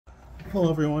Hello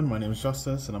everyone, my name is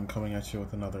Justice and I'm coming at you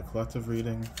with another collective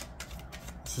reading.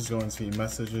 This is going to be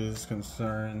messages,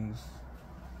 concerns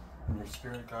from your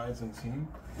spirit guides and team.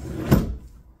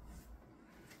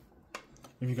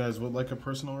 If you guys would like a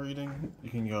personal reading, you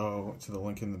can go to the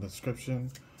link in the description.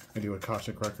 I do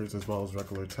Akashic Records as well as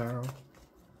regular tarot.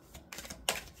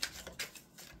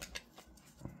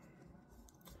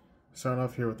 Start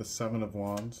off here with the 7 of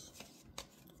Wands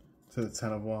to the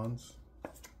 10 of Wands.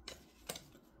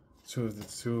 To the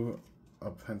 2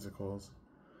 of Pentacles.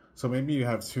 So maybe you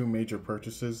have 2 major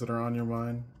purchases that are on your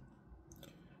mind.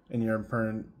 And your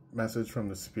current message from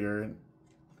the spirit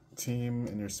team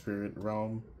in your spirit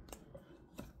realm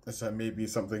is that maybe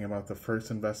something about the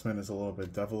first investment is a little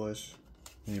bit devilish.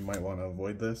 And you might want to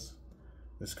avoid this.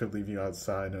 This could leave you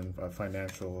outside in a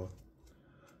financial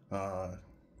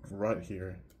rut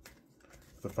here.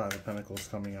 The 5 of Pentacles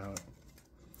coming out.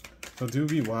 So do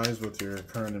be wise with your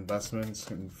current investments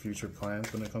and future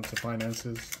plans when it comes to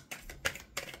finances.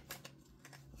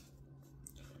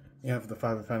 You have the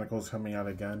 5 of Pentacles coming out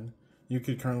again. You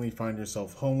could currently find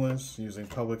yourself homeless, using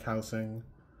public housing,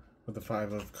 with the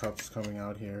 5 of Cups coming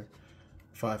out here.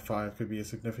 5-5 could be a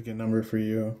significant number for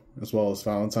you, as well as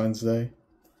Valentine's Day.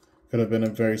 Could have been a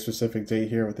very specific date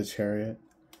here with the Chariot.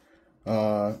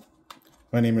 My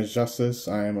name is Justice.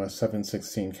 I am a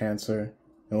 7/16 Cancer.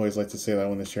 I always like to say that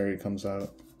when the Chariot comes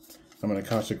out. I'm an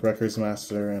Akashic Records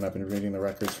master, and I've been reading the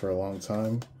records for a long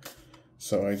time.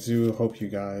 So I do hope you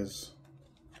guys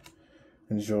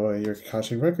enjoy your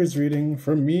Akashic Records reading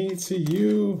from me to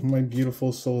you, my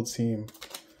beautiful soul team.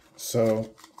 So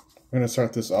I'm going to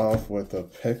start this off with a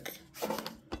pick.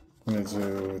 I'm going to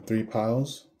do 3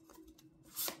 piles.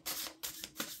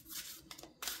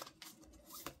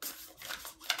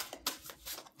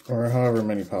 Or however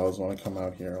many piles want to come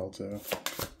out here, I'll do.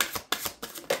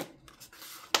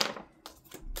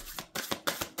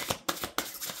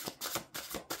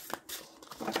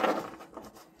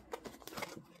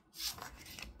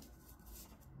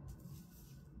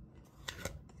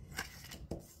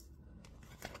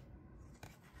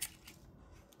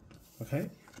 Okay,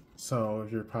 so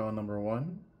if you're pile number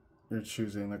 1, you're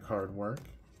choosing the card Work.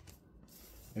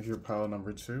 If you're pile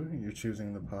number 2, you're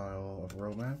choosing the pile of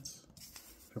Romance.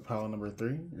 If you're pile number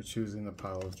 3, you're choosing the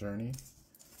pile of Journey.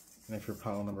 And if you're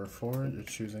pile number 4, you're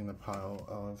choosing the pile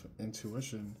of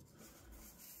Intuition.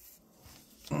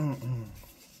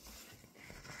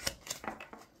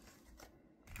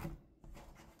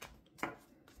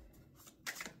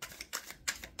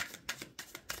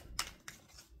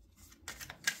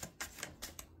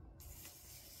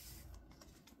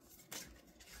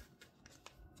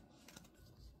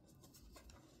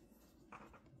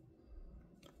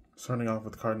 Starting off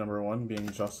with card number 1 being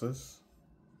Justice.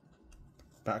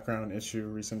 Background issue,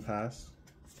 recent past.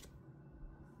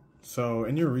 So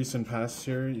in your recent past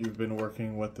here, you've been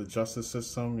working with the justice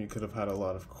system. You could have had a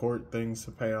lot of court things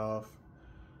to pay off.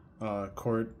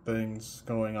 Court things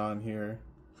going on here.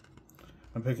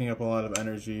 I'm picking up a lot of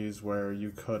energies where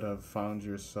you could have found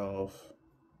yourself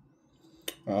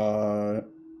kind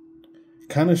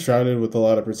of shrouded with a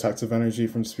lot of protective energy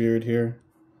from spirit here.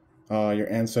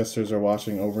 Your ancestors are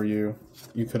watching over you.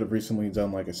 You could have recently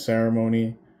done like a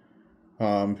ceremony.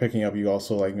 Picking up you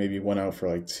also like maybe went out for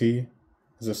like tea.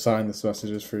 As a sign this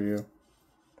message is for you.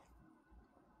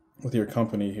 With your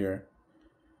company here.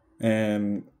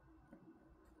 And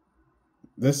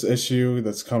this issue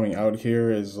that's coming out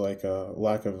here is like a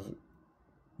lack of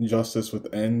justice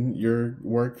within your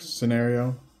work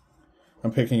scenario.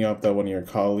 I'm picking up that one of your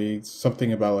colleagues,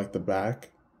 something about like the back.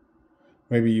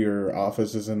 Maybe your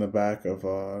office is in the back of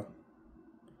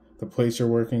the place you're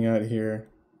working at here.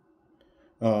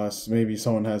 Maybe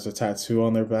someone has a tattoo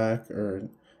on their back, or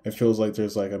it feels like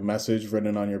there's like a message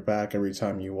written on your back every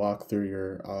time you walk through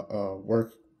your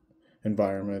work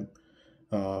environment.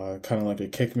 Kind of like a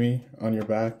kick me on your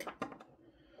back.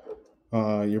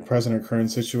 Your present or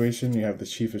current situation, you have the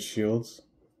Chief of Shields.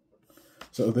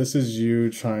 So this is you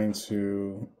trying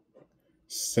to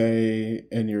stay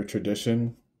in your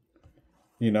tradition.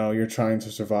 You know, you're trying to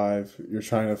survive. You're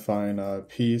trying to find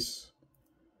peace.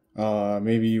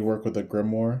 Maybe you work with a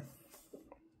grimoire.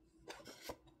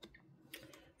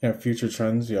 You have future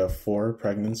trends. You have 4,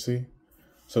 pregnancy.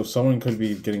 So someone could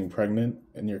be getting pregnant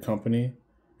in your company.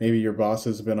 Maybe your boss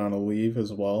has been on a leave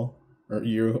as well. Or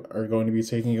you are going to be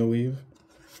taking a leave.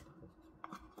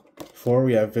 4,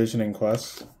 we have vision and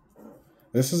quest.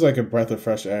 This is like a breath of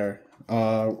fresh air.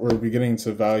 We're beginning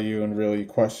to value and really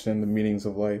question the meanings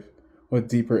of life with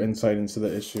deeper insight into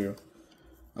the issue.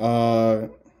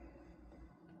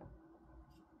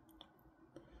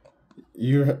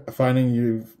 You're finding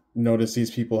you've notice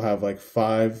these people have like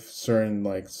 5 certain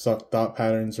like thought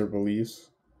patterns or beliefs.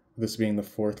 This being the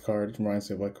 4th card, reminds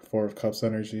me of like 4 of Cups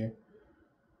energy.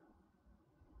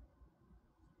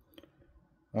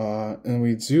 And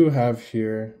we do have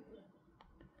here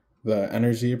the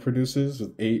energy it produces,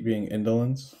 with 8 being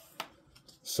indolence.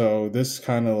 So this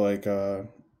kind of like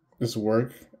this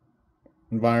work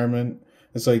environment,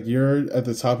 it's like you're at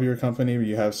the top of your company,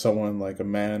 you have someone like a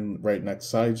man right next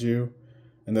side you,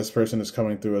 and this person is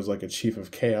coming through as like a chief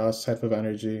of chaos type of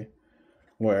energy,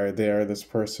 where they are this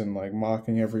person like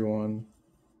mocking everyone.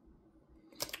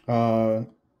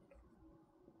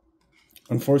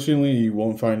 Unfortunately, you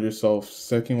won't find yourself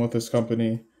sticking with this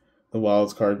company. The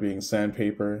wild card being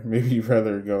sandpaper. Maybe you'd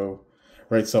rather go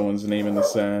write someone's name in the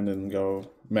sand and go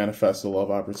manifest a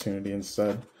love opportunity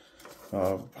instead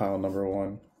of pile number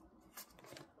 1.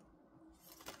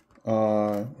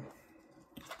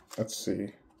 Let's see.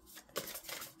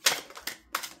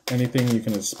 Anything you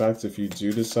can expect if you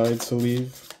do decide to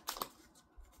leave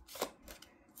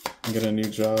and get a new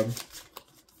job.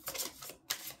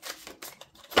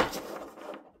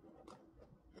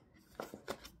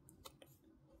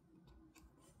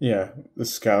 Yeah, the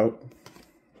scout.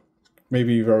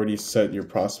 Maybe you've already set your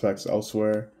prospects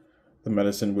elsewhere. The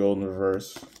medicine wheel in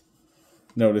reverse.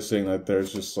 Noticing that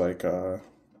there's just like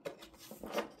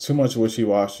too much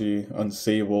wishy-washy,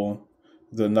 unstable.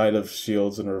 The Knight of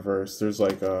Shields in reverse. There's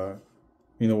like the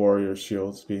Warrior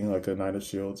Shields being like a Knight of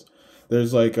Shields.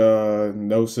 There's like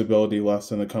no stability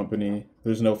left in the company.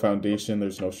 There's no foundation.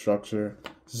 There's no structure.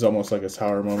 This is almost like a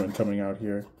tower moment coming out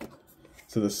here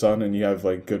to the sun, and you have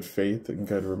like good faith and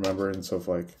good remembrance of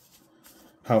like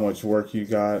how much work you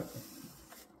got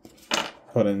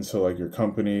put into like your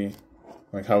company,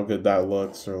 like how good that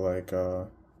looks, or like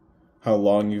how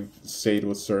long you've stayed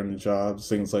with certain jobs,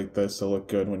 things like this to look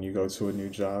good when you go to a new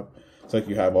job. It's like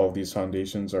you have all of these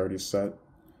foundations already set.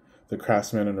 The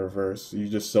Craftsman in reverse, you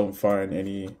just don't find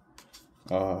any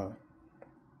the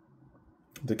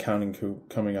Counting Coup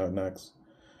coming out next.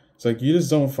 It's like you just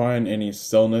don't find any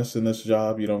stillness in this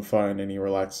job. You don't find any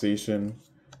relaxation.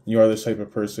 You are the type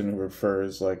of person who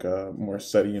prefers like a more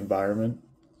steady environment.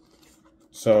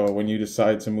 So when you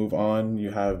decide to move on,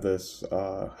 you have this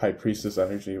High Priestess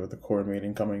energy with the Core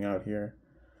Maiden coming out here,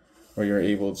 where you're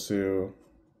able to,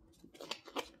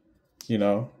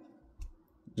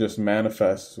 just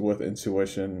manifest with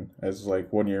intuition as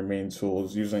like one of your main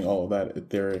tools, using all of that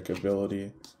etheric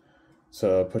ability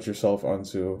to put yourself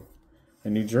onto a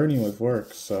new journey with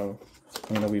work. So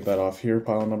I'm going to leave that off here,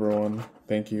 pile number 1.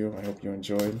 Thank you. I hope you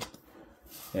enjoyed.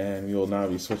 And we will now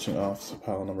be switching off to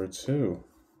pile number 2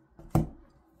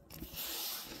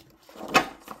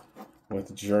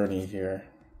 with Journey here.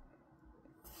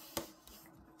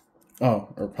 Oh,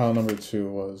 or pile number 2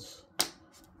 was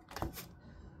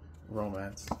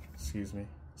Romance. Excuse me.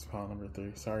 It's pile number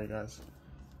 3. Sorry, guys.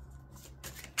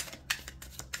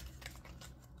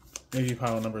 Maybe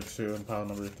pile number 2 and pile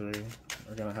number 3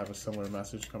 are going to have a similar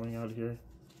message coming out here.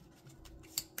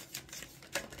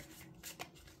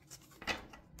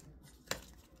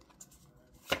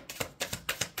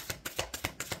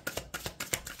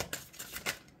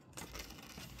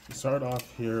 We start off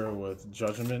here with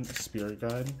Judgment Spirit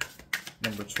Guide,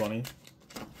 number 20.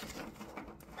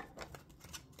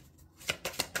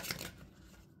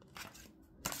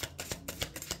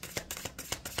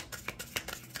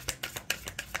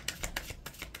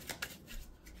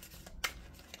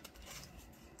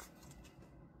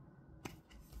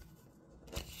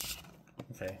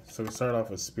 Okay, so we start off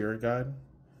with Spirit Guide.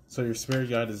 So your Spirit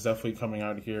Guide is definitely coming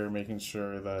out here, making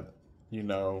sure that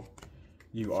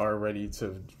you are ready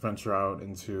to venture out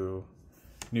into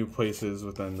new places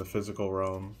within the physical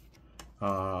realm.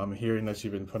 I'm hearing that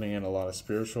you've been putting in a lot of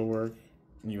spiritual work.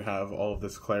 You have all of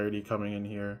this clarity coming in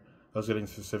here. I was getting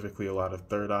specifically a lot of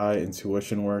third eye,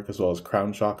 intuition work, as well as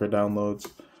crown chakra downloads,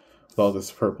 with all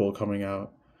this purple coming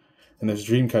out. And this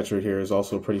dream catcher here is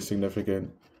also pretty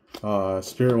significant.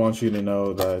 Spirit wants you to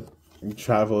know that you're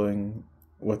traveling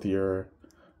with your,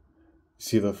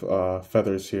 see the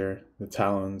feathers here, the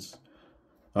talons.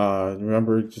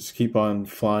 Remember, just keep on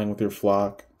flying with your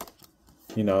flock.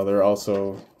 They're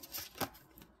also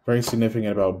very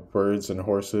significant about birds and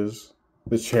horses.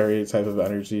 The chariot type of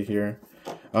energy here.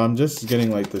 I'm just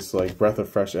getting like this like breath of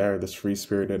fresh air, this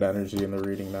free-spirited energy in the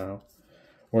reading now,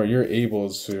 where you're able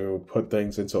to put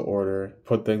things into order,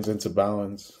 put things into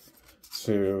balance,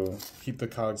 to keep the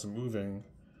cogs moving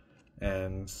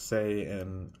and stay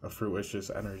in a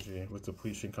fruitious energy with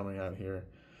depletion coming out here.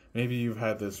 Maybe you've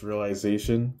had this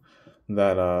realization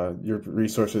that your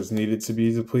resources needed to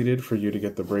be depleted for you to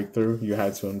get the breakthrough. You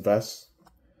had to invest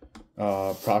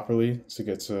properly to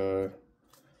get to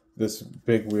this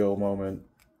big wheel moment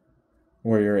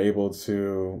where you're able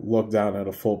to look down at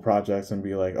a full project and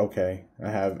be like, okay, I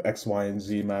have X, Y, and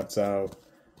Z mapped out.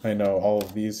 I know all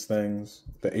of these things.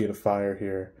 The 8 of fire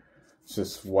here. It's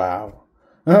just wow.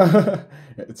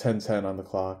 10:10 on the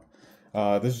clock.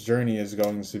 This journey is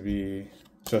going to be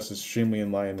just extremely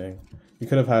enlightening. You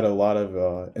could have had a lot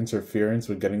of interference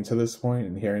with getting to this point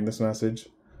and hearing this message.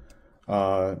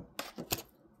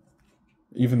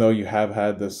 Even though you have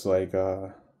had this like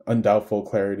undoubtful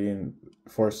clarity and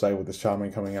foresight with the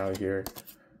shaman coming out here,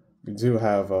 you do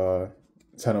have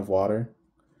 10 of water.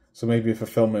 So maybe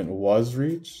fulfillment was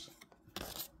reached,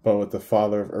 but with the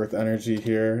Father of Earth energy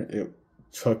here, it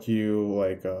took you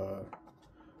like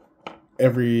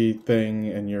everything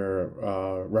in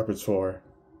your repertoire,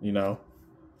 you know?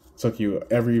 Took you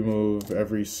every move,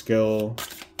 every skill,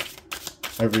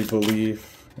 every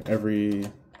belief, every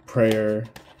prayer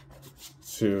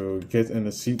to get in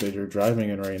the seat that you're driving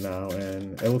in right now.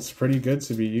 And it looks pretty good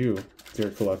to be you, dear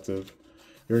collective.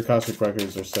 Your Akashic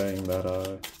records are saying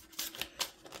that,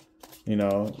 you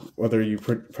know, whether you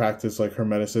practice like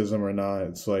Hermeticism or not,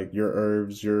 it's like your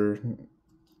herbs, your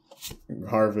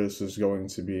harvest is going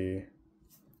to be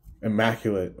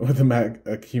immaculate with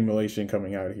accumulation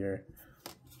coming out here.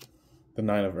 The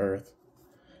 9 of Earth.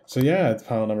 So yeah, it's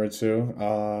pile number 2.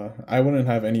 I wouldn't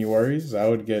have any worries. I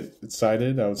would get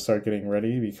excited. I would start getting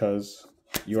ready because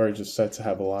you are just set to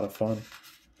have a lot of fun.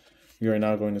 We are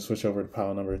now going to switch over to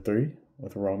pile number 3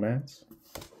 with romance.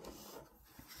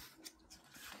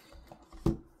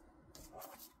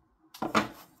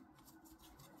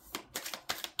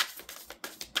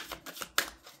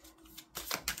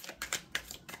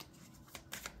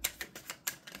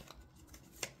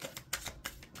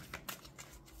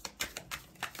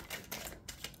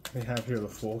 We have here the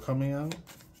Fool coming out.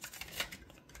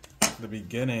 The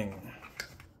beginning.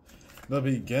 The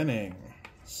beginning.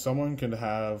 Someone could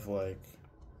have like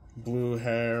blue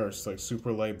hair or like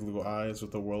super light blue eyes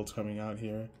with the world coming out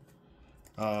here.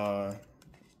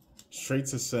 Straight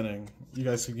to sinning. You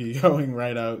guys could be going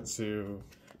right out to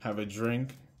have a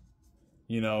drink,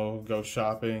 you know, go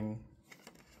shopping.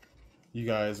 You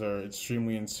guys are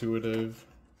extremely intuitive.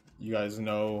 You guys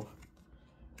know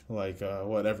like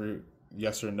whatever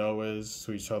yes or no is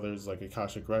to each other's like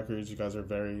Akashic records. You guys are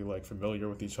very like familiar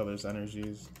with each other's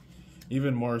energies.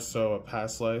 Even more so a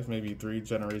past life, maybe 3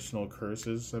 generational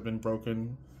curses have been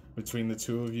broken between the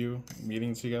two of you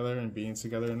meeting together and being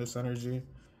together in this energy.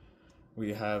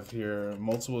 We have here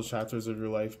multiple chapters of your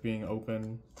life being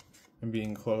open and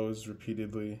being closed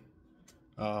repeatedly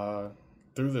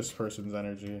through this person's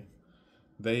energy.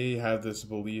 They have this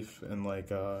belief in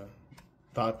like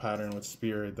thought pattern with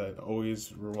spirit that always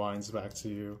rewinds back to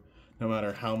you. No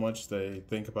matter how much they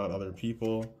think about other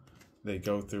people, they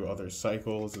go through other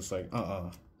cycles. It's like,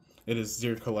 it is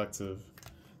dear collective.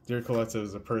 Dear collective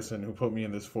is a person who put me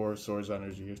in this 4 of Swords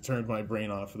energy, who turned my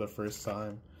brain off for the first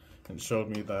time and showed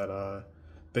me that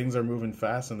things are moving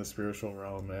fast in the spiritual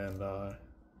realm, and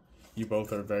you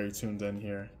both are very tuned in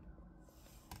here.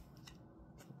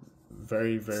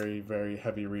 Very, very, very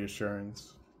heavy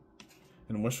reassurance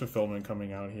and wish fulfillment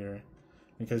coming out here,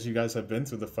 because you guys have been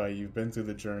through the fight, you've been through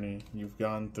the journey, you've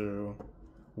gone through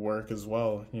work as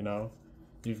well, you know,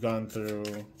 you've gone through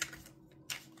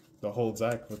the whole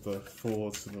deck with the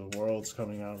Fools and the Worlds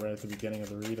coming out right at the beginning of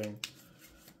the reading.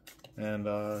 And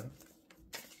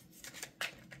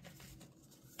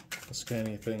let's get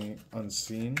anything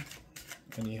unseen,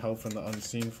 any help from the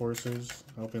unseen forces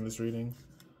helping this reading.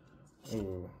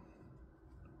 Ooh,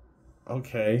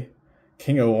 okay.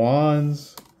 King of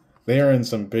Wands, they are in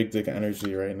some big dick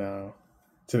energy right now.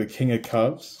 To the King of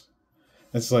Cups,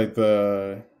 it's like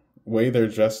the way they're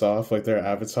dressed off, like their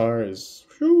avatar is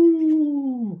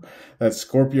whew, that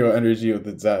Scorpio energy of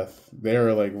the death. They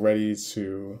are like ready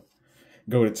to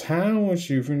go to town with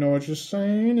you, if you know what you're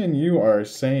saying, and you are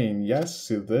saying yes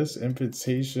to this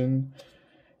invitation.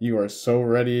 You are so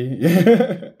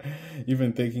ready. You've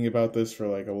been thinking about this for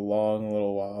like a long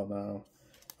little while now.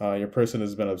 Your person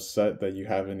has been upset that you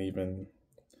haven't even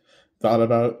thought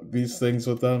about these things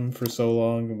with them for so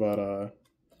long, but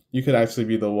you could actually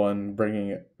be the one bringing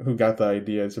it, who got the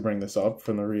idea to bring this up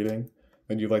from the reading,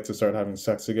 and you'd like to start having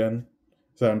sex again.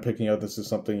 So I'm picking up this is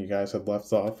something you guys had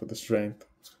left off with the Strength.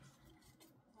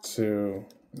 To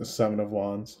the 7 of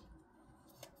Wands.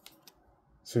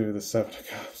 To the 7 of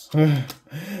Cups. To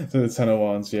the 10 of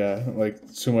Wands, yeah.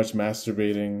 Like too much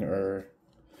masturbating or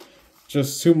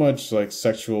just too much like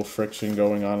sexual friction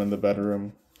going on in the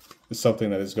bedroom is something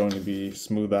that is going to be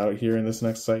smoothed out here in this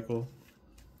next cycle,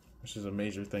 which is a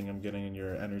major thing I'm getting in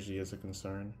your energy as a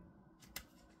concern.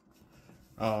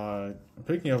 I'm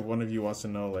picking up one of you wants to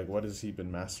know, like, what has he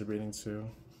been masturbating to?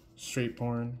 Straight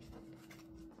porn.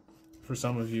 For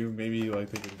some of you, maybe, like,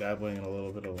 they've been dabbling in a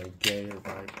little bit of, like, gay or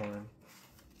bi porn.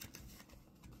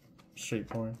 Straight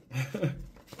porn.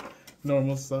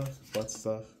 Normal stuff. Butt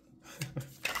stuff.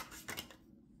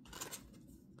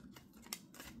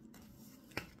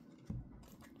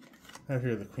 I have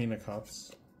here the Queen of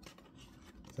Cups.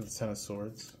 To the Ten of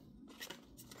Swords.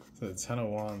 To the Ten of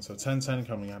Wands. So 10-10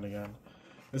 coming out again.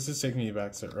 This is taking me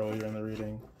back to earlier in the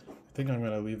reading. I think I'm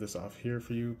going to leave this off here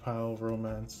for you, pile of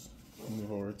romance.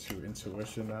 Move over to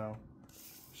intuition now.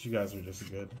 You guys are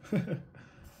just good.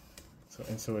 So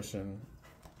intuition.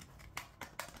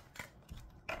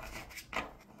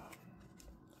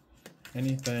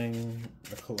 Anything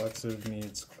the collective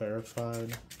needs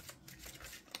clarified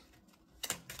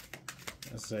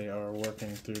as they are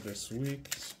working through this week,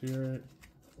 Spirit,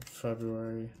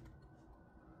 February.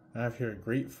 I have here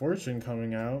great fortune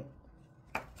coming out.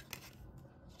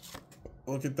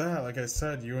 Look at that. Like I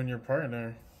said, you and your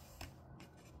partner,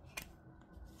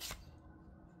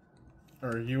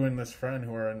 or you and this friend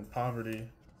who are in poverty,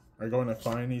 are going to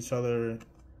find each other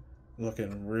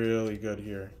looking really good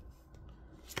here.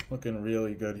 Looking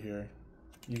really good here.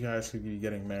 You guys could be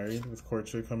getting married with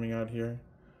courtship coming out here.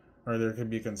 Or there could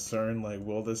be concern like,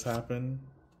 will this happen?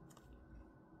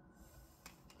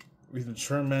 We've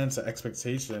turned man to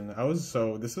expectation.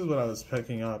 This is what I was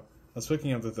picking up. I was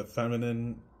picking up that the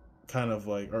feminine kind of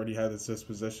like already had this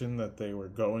disposition that they were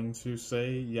going to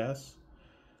say yes.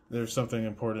 There's something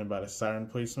important about a Saturn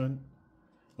placement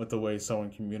with the way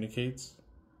someone communicates.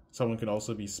 Someone can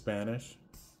also be Spanish.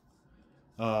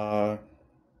 But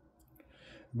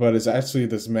it's actually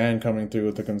this man coming through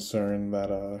with the concern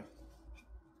that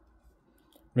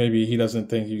maybe he doesn't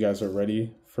think you guys are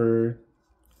ready for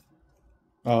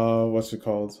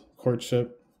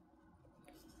courtship.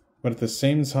 But at the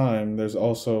same time, there's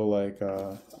also like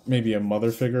maybe a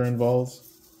mother figure involved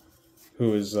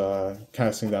who is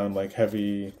casting down like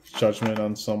heavy judgment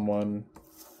on someone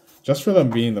just for them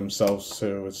being themselves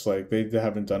too. It's like they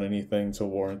haven't done anything to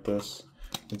warrant this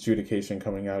adjudication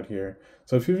coming out here.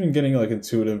 So if you've been getting like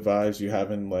intuitive vibes, you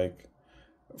haven't like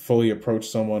fully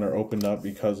approached someone or opened up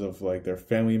because of like their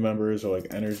family members or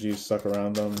like energy stuck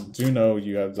around them, do know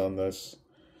you have done this,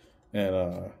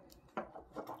 and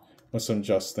with some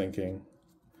just thinking.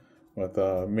 With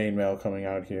main male coming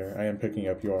out here, I am picking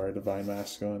up you are a divine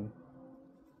masculine.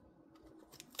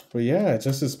 But yeah,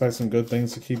 just expect some good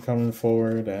things to keep coming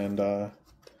forward, and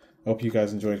hope you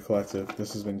guys enjoyed Collective.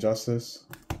 This has been Justice.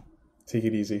 Take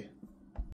it easy.